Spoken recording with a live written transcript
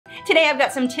Today I've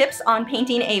got some tips on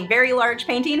painting a very large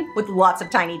painting with lots of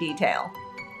tiny detail.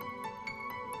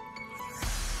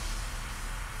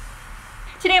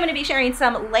 Today I'm going to be sharing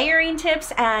some layering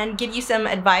tips and give you some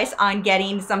advice on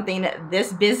getting something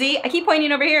this busy. I keep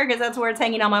pointing over here because that's where it's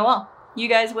hanging on my wall. You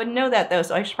guys wouldn't know that though,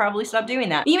 so I should probably stop doing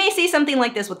that. You may see something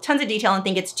like this with tons of detail and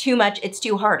think it's too much, it's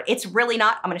too hard. It's really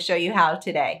not. I'm gonna show you how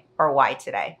today, or why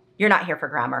today. You're not here for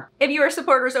grammar. If you are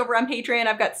supporters over on Patreon,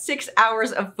 I've got 6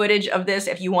 hours of footage of this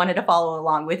if you wanted to follow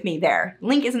along with me there.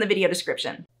 Link is in the video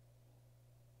description.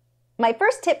 My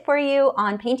first tip for you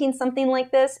on painting something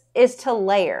like this is to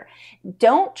layer.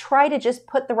 Don't try to just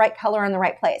put the right color in the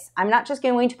right place. I'm not just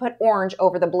going to put orange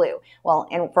over the blue. Well,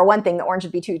 and for one thing, the orange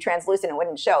would be too translucent, it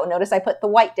wouldn't show. Notice I put the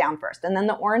white down first and then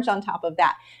the orange on top of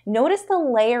that. Notice the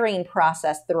layering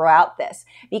process throughout this,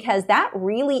 because that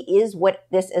really is what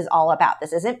this is all about.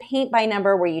 This isn't paint by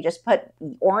number where you just put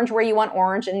orange where you want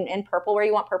orange and purple where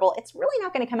you want purple. It's really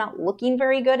not going to come out looking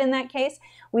very good in that case.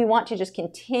 We want to just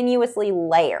continuously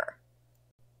layer.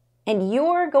 And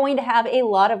you're going to have a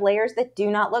lot of layers that do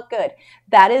not look good.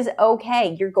 That is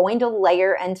okay. You're going to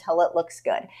layer until it looks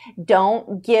good.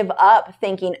 Don't give up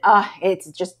thinking,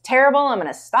 it's just terrible, I'm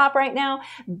gonna stop right now.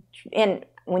 And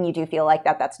when you do feel like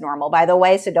that, that's normal, by the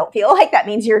way. So don't feel like that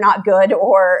means you're not good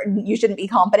or you shouldn't be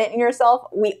confident in yourself.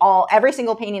 Every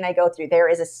single painting I go through, there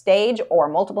is a stage or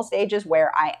multiple stages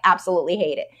where I absolutely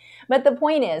hate it. But the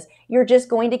point is, you're just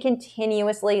going to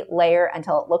continuously layer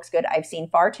until it looks good. I've seen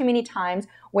far too many times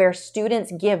where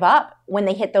students give up when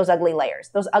they hit those ugly layers.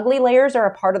 Those ugly layers are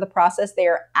a part of the process. They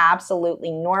are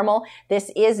absolutely normal.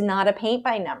 This is not a paint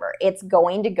by number. It's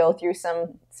going to go through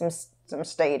some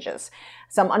stages,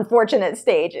 some unfortunate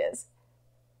stages.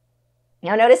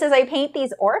 Now notice as I paint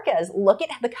these orcas, look at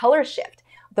the color shift.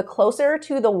 The closer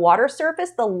to the water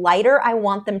surface, the lighter I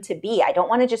want them to be. I don't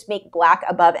want to just make black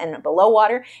above and below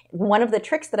water. One of the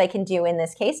tricks that I can do in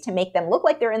this case to make them look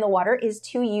like they're in the water is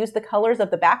to use the colors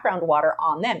of the background water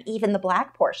on them, even the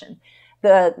black portion.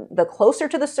 The closer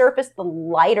to the surface, the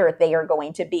lighter they are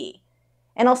going to be.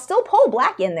 And I'll still pull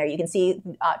black in there. You can see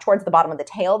towards the bottom of the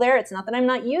tail there. It's not that I'm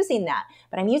not using that,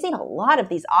 but I'm using a lot of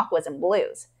these aquas and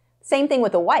blues. Same thing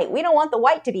with the white. We don't want the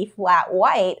white to be flat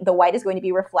white. The white is going to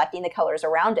be reflecting the colors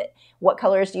around it. What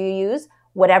colors do you use?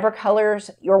 Whatever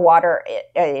colors your water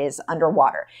is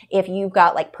underwater. If you've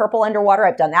got like purple underwater,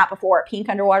 I've done that before, pink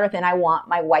underwater, then I want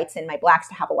my whites and my blacks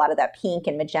to have a lot of that pink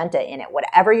and magenta in it.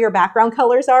 Whatever your background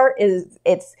colors are,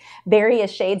 it's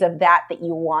various shades of that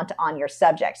you want on your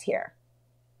subjects here.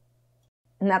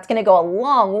 And that's going to go a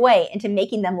long way into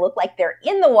making them look like they're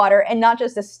in the water and not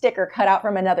just a sticker cut out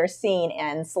from another scene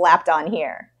and slapped on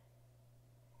here.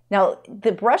 Now,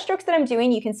 the brush strokes that I'm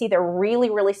doing, you can see they're really,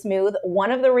 really smooth.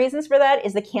 One of the reasons for that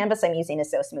is the canvas I'm using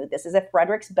is so smooth. This is a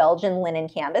Frederick's Belgian linen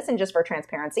canvas, and just for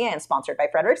transparency, I am sponsored by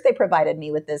Frederick's. They provided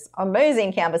me with this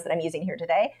amazing canvas that I'm using here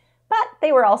today, but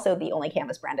they were also the only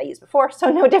canvas brand I used before,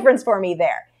 so no difference for me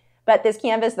there. But this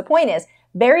canvas, the point is,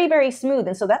 very, very smooth.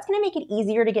 And so that's going to make it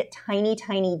easier to get tiny,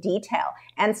 tiny detail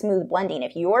and smooth blending.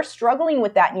 If you're struggling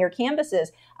with that in your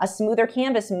canvases, a smoother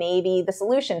canvas may be the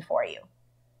solution for you.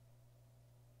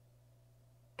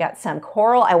 Got some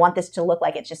coral. I want this to look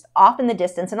like it's just off in the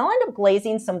distance, and I'll end up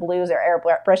glazing some blues or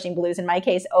airbrushing blues in my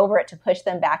case over it to push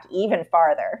them back even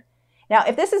farther. Now,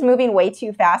 if this is moving way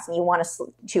too fast and you want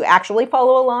to actually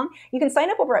follow along, you can sign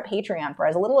up over at Patreon. For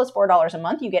as little as $4 a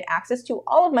month, you get access to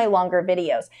all of my longer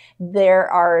videos.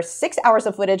 There are 6 hours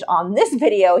of footage on this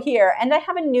video here, and I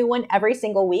have a new one every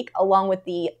single week, along with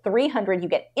the 300 you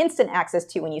get instant access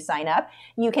to when you sign up.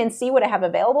 You can see what I have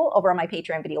available over on my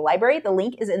Patreon video library. The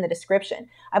link is in the description.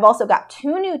 I've also got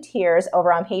 2 new tiers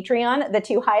over on Patreon. The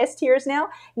 2 highest tiers now,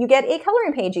 you get a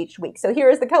coloring page each week. So here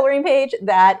is the coloring page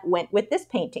that went with this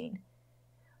painting.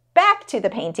 Back to the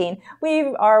painting, we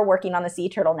are working on the sea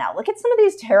turtle now. Look at some of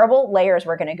these terrible layers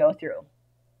we're going to go through.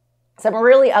 Some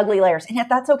really ugly layers, and yet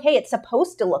that's okay. It's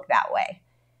supposed to look that way.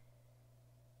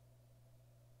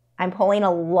 I'm pulling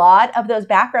a lot of those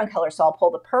background colors, so I'll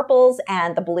pull the purples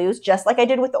and the blues just like I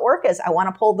did with the orcas. I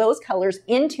want to pull those colors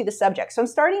into the subject. So I'm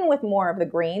starting with more of the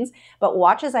greens, but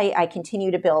watch as I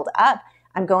continue to build up.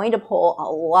 I'm going to pull a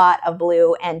lot of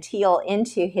blue and teal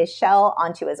into his shell,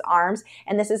 onto his arms,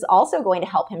 and this is also going to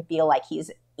help him feel like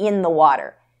he's in the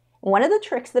water. One of the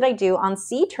tricks that I do on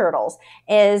sea turtles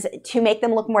is to make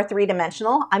them look more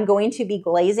three-dimensional. I'm going to be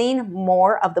glazing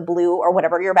more of the blue or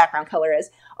whatever your background color is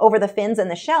over the fins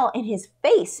and the shell, and his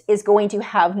face is going to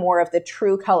have more of the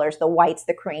true colors, the whites,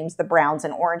 the creams, the browns,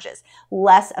 and oranges,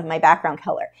 less of my background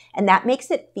color. And that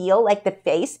makes it feel like the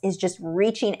face is just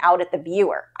reaching out at the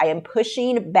viewer. I am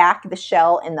pushing back the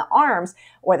shell and the arms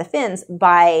or the fins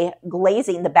by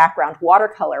glazing the background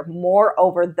watercolor more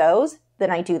over those than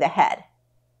I do the head.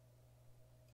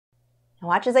 Now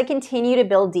watch as I continue to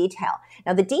build detail.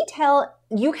 Now the detail,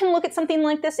 you can look at something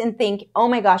like this and think, oh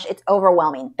my gosh, it's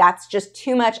overwhelming. That's just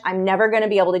too much. I'm never going to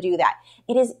be able to do that.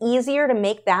 It is easier to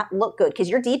make that look good because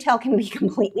your detail can be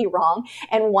completely wrong.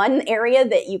 And one area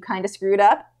that you kind of screwed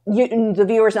up, the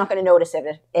viewer's not going to notice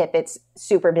it if it's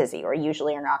super busy, or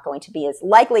usually are not going to be as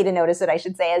likely to notice it, I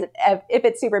should say, as if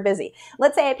it's super busy.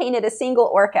 Let's say I painted a single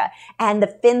orca and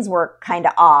the fins were kind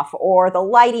of off or the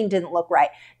lighting didn't look right.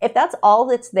 If that's all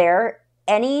that's there,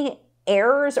 any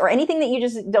errors or anything that you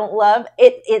just don't love,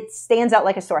 it stands out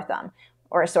like a sore thumb,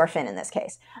 or a sore fin in this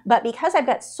case. But because I've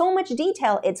got so much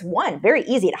detail, it's very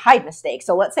easy to hide mistakes.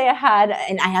 So let's say I had,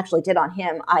 and I actually did on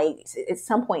him, I at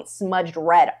some point smudged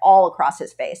red all across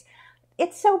his face.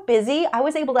 It's so busy, I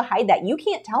was able to hide that. You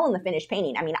can't tell in the finished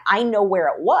painting. I mean, I know where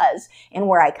it was and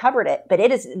where I covered it, but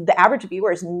the average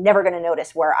viewer is never going to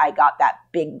notice where I got that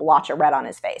big blotch of red on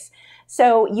his face.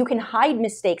 So you can hide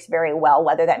mistakes very well,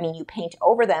 whether that means you paint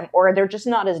over them or they're just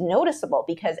not as noticeable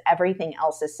because everything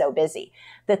else is so busy.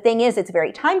 The thing is, it's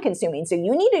very time consuming. So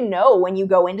you need to know when you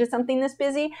go into something this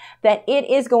busy that it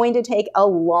is going to take a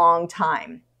long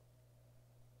time.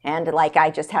 And like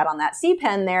I just had on that C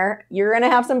pen there, you're going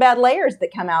to have some bad layers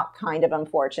that come out kind of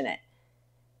unfortunate.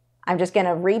 I'm just going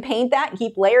to repaint that and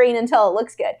keep layering until it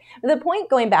looks good. But the point,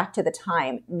 going back to the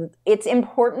time, it's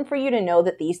important for you to know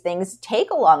that these things take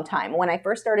a long time. When I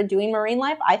first started doing marine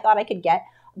life, I thought I could get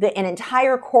an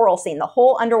entire coral scene, the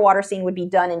whole underwater scene would be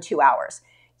done in 2 hours.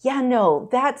 Yeah, no,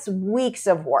 that's weeks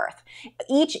of work.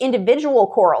 Each individual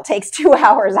coral takes 2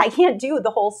 hours. I can't do the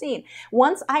whole scene.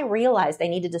 Once I realized I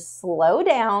needed to slow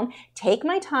down, take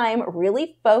my time,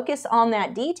 really focus on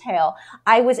that detail,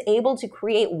 I was able to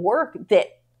create work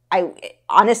that I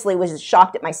honestly was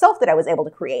shocked at myself that I was able to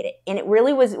create it. And it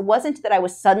really wasn't that I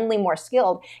was suddenly more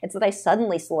skilled. It's that I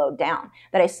suddenly slowed down,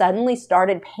 that I suddenly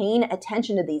started paying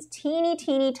attention to these teeny,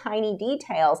 teeny, tiny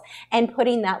details and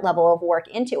putting that level of work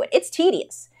into it. It's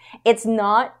tedious. It's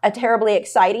not a terribly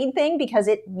exciting thing because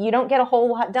you don't get a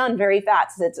whole lot done very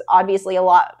fast. It's obviously a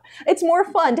lot. It's more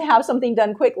fun to have something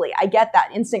done quickly. I get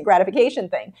that instant gratification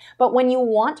thing. But when you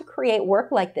want to create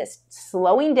work like this,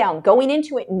 slowing down, going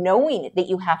into it knowing that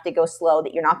you have to go slow,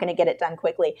 that you're not going to get it done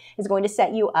quickly, is going to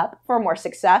set you up for more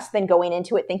success than going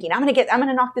into it thinking, I'm going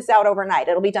to knock this out overnight.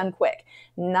 It'll be done quick.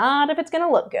 Not if it's going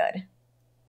to look good.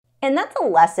 And that's a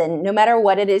lesson, no matter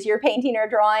what it is you're painting or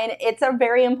drawing. It's a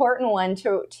very important one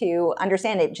to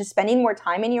understand it. Just spending more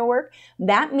time in your work,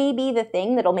 that may be the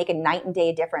thing that'll make a night and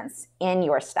day difference in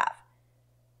your stuff.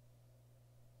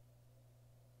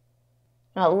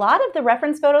 Now, a lot of the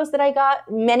reference photos that I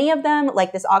got, many of them,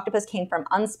 like this octopus, came from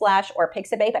Unsplash or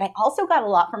Pixabay, but I also got a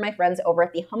lot from my friends over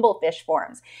at the Humble Fish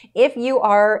forums. If you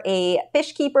are a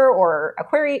fish keeper or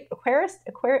aquarist,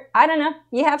 I don't know,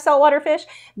 you have saltwater fish,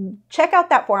 check out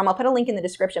that forum. I'll put a link in the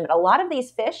description. But a lot of these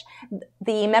fish,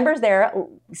 the members there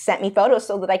sent me photos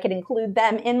so that I could include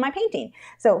them in my painting.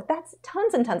 So that's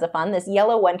tons and tons of fun. This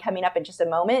yellow one coming up in just a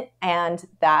moment, and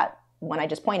that one I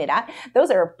just pointed at,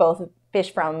 those are both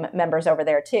fish from members over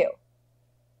there too.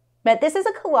 But this is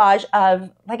a collage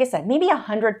of, like I said, maybe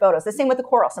 100 photos. The same with the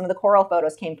coral. Some of the coral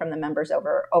photos came from the members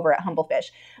over at Humble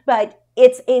Fish. But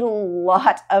it's a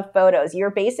lot of photos.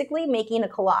 You're basically making a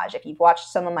collage. If you've watched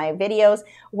some of my videos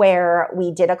where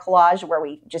we did a collage where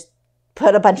we just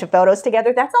put a bunch of photos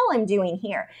together, that's all I'm doing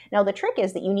here. Now the trick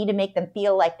is that you need to make them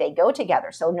feel like they go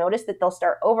together. So notice that they'll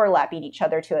start overlapping each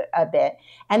other a bit.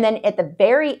 And then at the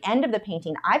very end of the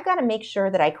painting, I've got to make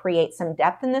sure that I create some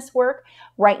depth in this work.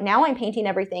 Right now I'm painting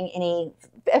everything in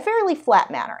a fairly flat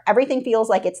manner. Everything feels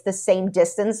like it's the same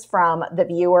distance from the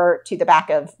viewer to the back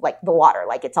of like the water,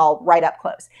 like it's all right up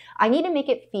close. I need to make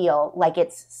it feel like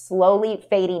it's slowly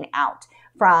fading out.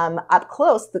 From up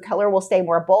close, the color will stay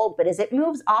more bold, but as it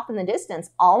moves off in the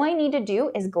distance, all I need to do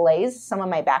is glaze some of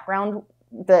my background,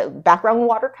 the background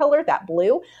watercolor, that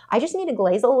blue. I just need to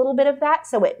glaze a little bit of that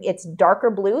so it's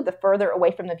darker blue the further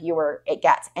away from the viewer it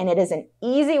gets. And it is an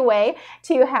easy way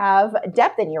to have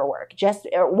depth in your work, just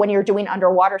when you're doing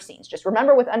underwater scenes. Just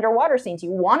remember, with underwater scenes, you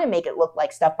want to make it look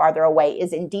like stuff farther away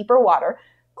is in deeper water.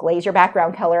 Glaze your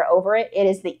background color over it. It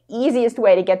is the easiest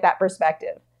way to get that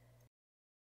perspective.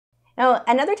 Now,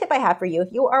 another tip I have for you,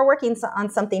 if you are working on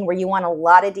something where you want a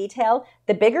lot of detail,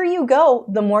 the bigger you go,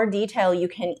 the more detail you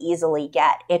can easily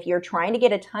get. If you're trying to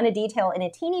get a ton of detail in a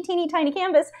teeny, teeny, tiny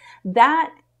canvas,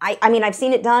 that, I mean, I've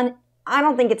seen it done. I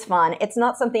don't think it's fun. It's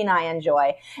not something I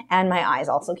enjoy. And my eyes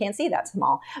also can't see that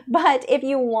small. But if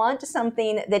you want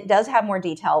something that does have more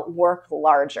detail, work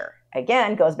larger.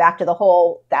 Again, goes back to the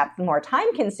whole, that's more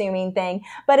time consuming thing,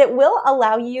 but it will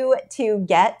allow you to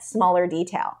get smaller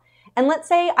detail. And let's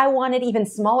say I wanted even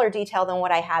smaller detail than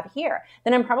what I have here.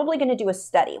 Then I'm probably going to do a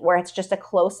study where it's just a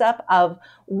close-up of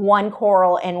one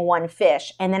coral and one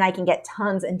fish, and then I can get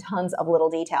tons and tons of little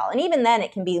detail. And even then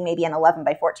it can be maybe an 11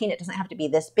 by 14. It doesn't have to be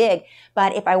this big.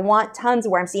 But if I want tons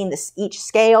where I'm seeing this each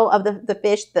scale of the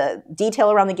fish, the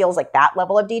detail around the gills, like that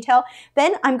level of detail,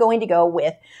 then I'm going to go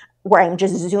with where I'm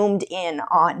just zoomed in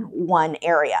on one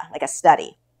area, like a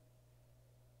study.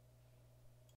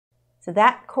 So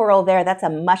that coral there, that's a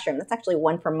mushroom. That's actually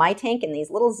one from my tank, and these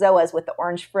little zoas with the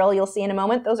orange frill you'll see in a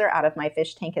moment, those are out of my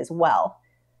fish tank as well.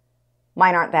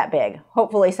 Mine aren't that big.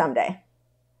 Hopefully someday.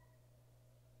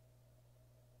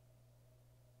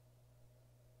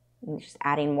 And just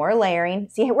adding more layering.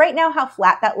 See right now how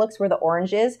flat that looks where the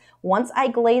orange is? Once I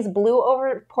glaze blue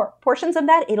over portions of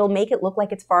that, it'll make it look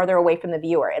like it's farther away from the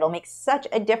viewer. It'll make such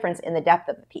a difference in the depth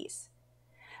of the piece.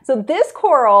 So this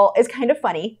coral is kind of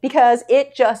funny because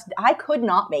I could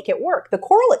not make it work. The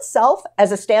coral itself,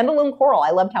 as a standalone coral,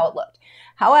 I loved how it looked.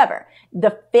 However,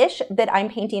 the fish that I'm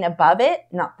painting above it,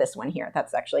 not this one here,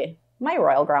 that's actually my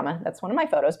royal grama, that's one of my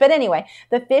photos. But anyway,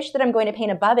 the fish that I'm going to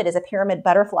paint above it is a pyramid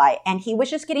butterfly, and he was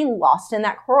just getting lost in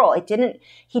that coral.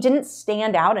 He didn't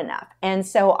stand out enough. And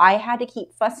so I had to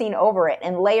keep fussing over it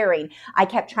and layering. I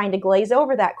kept trying to glaze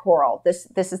over that coral. This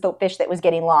is the fish that was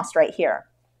getting lost right here.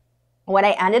 What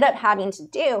I ended up having to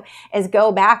do is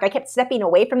go back. I kept stepping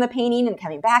away from the painting and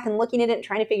coming back and looking at it and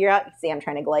trying to figure out, see, I'm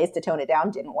trying to glaze to tone it down,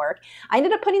 didn't work. I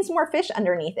ended up putting some more fish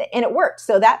underneath it, and it worked.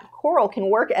 So that coral can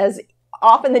work as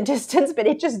off in the distance, but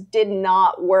it just did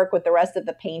not work with the rest of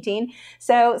the painting.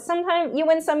 So sometimes you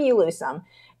win some, you lose some.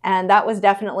 And that was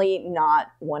definitely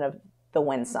not one of the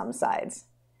win some sides.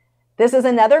 This is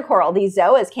another coral. These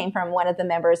zoas came from one of the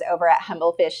members over at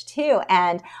Humble Fish too,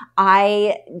 and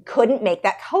I couldn't make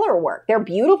that color work. They're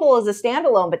beautiful as a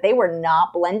standalone, but they were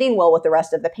not blending well with the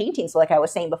rest of the painting. So like I was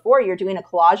saying before, you're doing a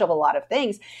collage of a lot of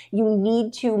things. You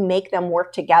need to make them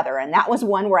work together, and that was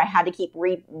one where I had to keep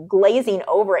glazing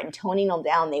over it and toning them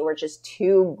down. They were just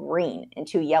too green and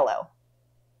too yellow.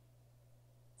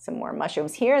 Some more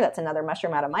mushrooms here. That's another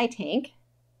mushroom out of my tank.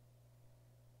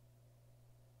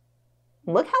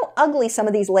 Look how ugly some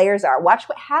of these layers are. Watch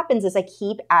what happens as I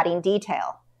keep adding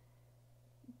detail.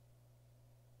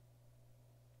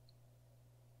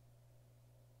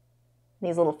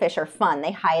 These little fish are fun.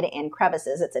 They hide in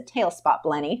crevices. It's a tail spot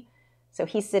blenny. So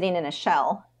he's sitting in a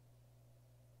shell.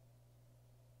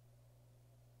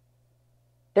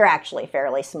 They're actually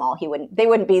fairly small. They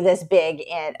wouldn't be this big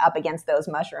and up against those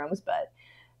mushrooms, but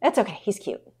that's okay. He's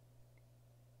cute.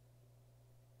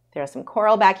 There's some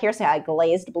coral back here, so I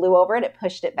glazed blue over it. It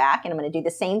pushed it back, and I'm going to do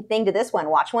the same thing to this one.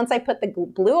 Watch once I put the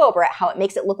blue over it, how it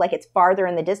makes it look like it's farther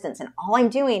in the distance, and all I'm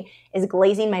doing is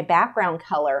glazing my background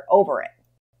color over it.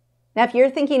 Now, if you're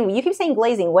thinking, well, you keep saying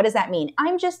glazing, what does that mean?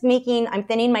 I'm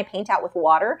thinning my paint out with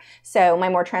water, so my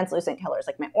more translucent colors,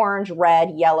 like my orange,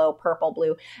 red, yellow, purple,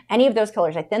 blue, any of those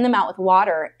colors, I thin them out with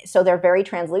water so they're very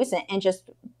translucent, and just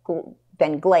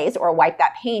then glaze or wipe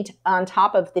that paint on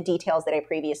top of the details that I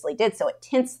previously did, so it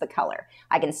tints the color.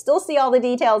 I can still see all the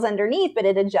details underneath, but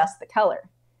it adjusts the color.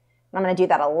 And I'm going to do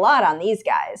that a lot on these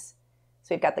guys.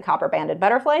 So we've got the copper banded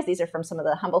butterflies. These are from some of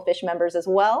the Humble Fish members as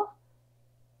well.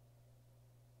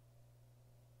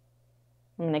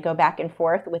 I'm going to go back and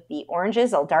forth with the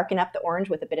oranges. I'll darken up the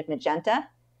orange with a bit of magenta.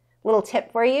 Little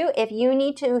tip for you, if you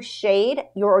need to shade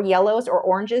your yellows or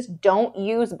oranges, don't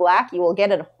use black. You will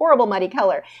get a horrible muddy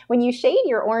color. When you shade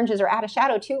your oranges or add a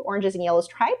shadow to oranges and yellows,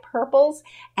 try purples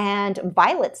and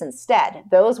violets instead.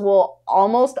 Those will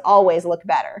almost always look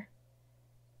better.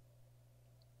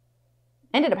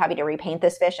 I ended up having to repaint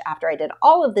this fish after I did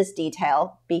all of this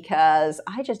detail because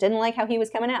I just didn't like how he was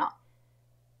coming out.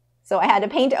 So I had to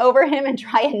paint over him and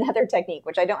try another technique,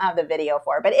 which I don't have the video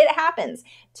for, but it happens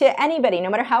to anybody. No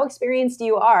matter how experienced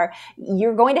you are,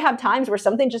 you're going to have times where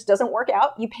something just doesn't work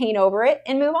out. You paint over it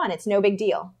and move on. It's no big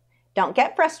deal. Don't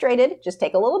get frustrated. Just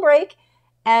take a little break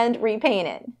and repaint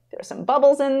it. There's some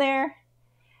bubbles in there.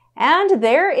 And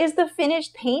there is the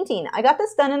finished painting. I got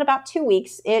this done in about 2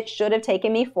 weeks. It should have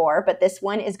taken me 4, but this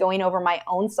one is going over my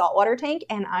own saltwater tank,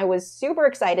 and I was super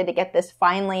excited to get this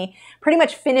finally pretty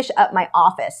much finish up my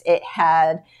office. It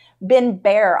had been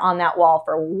bare on that wall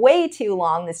for way too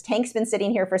long. This tank's been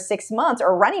sitting here for 6 months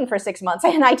or running for 6 months,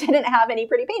 and I didn't have any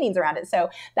pretty paintings around it. So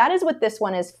that is what this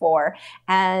one is for.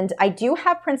 And I do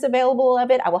have prints available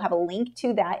of it. I will have a link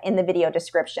to that in the video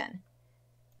description.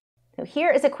 So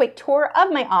here is a quick tour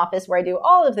of my office where I do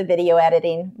all of the video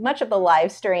editing, much of the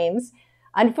live streams.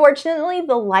 Unfortunately,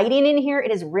 the lighting in here, it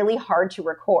is really hard to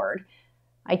record.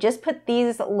 I just put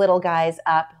these little guys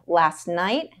up last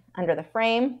night under the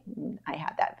frame. I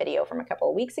had that video from a couple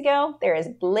of weeks ago. There is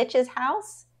Blitch's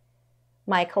house,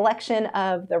 my collection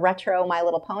of the retro My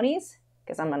Little Ponies,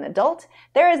 because I'm an adult.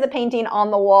 There is the painting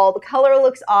on the wall. The color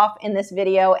looks off in this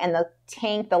video, and the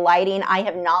tank, the lighting, I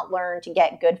have not learned to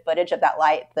get good footage of that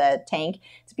the tank.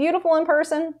 It's beautiful in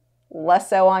person, less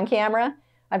so on camera.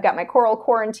 I've got my coral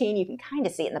quarantine. You can kind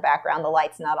of see it in the background. The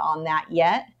light's not on that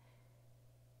yet.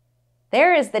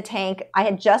 There is the tank. I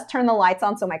had just turned the lights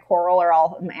on, so my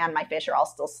coral and my fish are all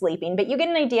still sleeping, but you get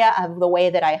an idea of the way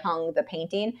that I hung the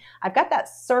painting. I've got that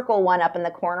circle one up in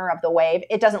the corner of the wave.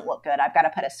 It doesn't look good. I've got to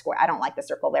put a square. I don't like the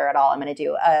circle there at all. I'm going to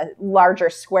do a larger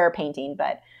square painting,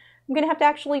 but I'm going to have to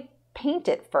actually paint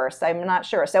it first. I'm not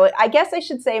sure. So I guess I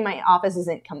should say my office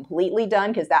isn't completely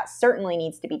done, because that certainly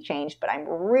needs to be changed, but I'm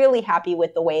really happy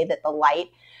with the way that the light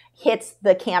hits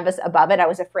the canvas above it. I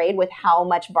was afraid with how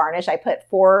much varnish. I put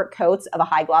 4 coats of a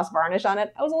high gloss varnish on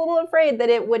it. I was a little afraid that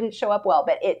it wouldn't show up well,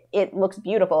 but it looks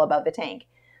beautiful above the tank.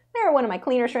 There are one of my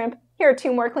cleaner shrimp. Here are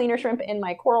 2 more cleaner shrimp in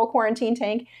my coral quarantine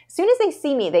tank. As soon as they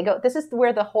see me, they go, this is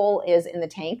where the hole is in the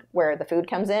tank where the food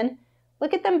comes in.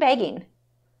 Look at them begging.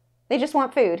 They just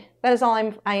want food. That is all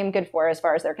I am good for as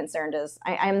far as they're concerned, is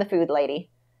I am the food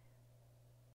lady.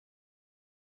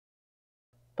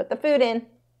 Put the food in.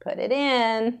 Put it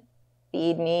in.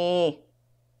 Feed me.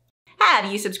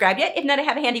 Have you subscribed yet? If not, I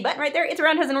have a handy button right there. It's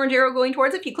around, has an orange arrow going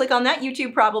towards it. If you click on that,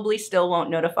 YouTube probably still won't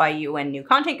notify you when new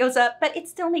content goes up, but it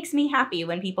still makes me happy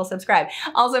when people subscribe.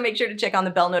 Also, make sure to check on the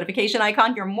bell notification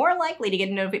icon. You're more likely to get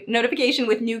a notification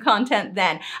with new content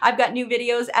then. I've got new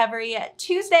videos every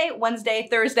Tuesday, Wednesday,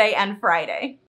 Thursday, and Friday.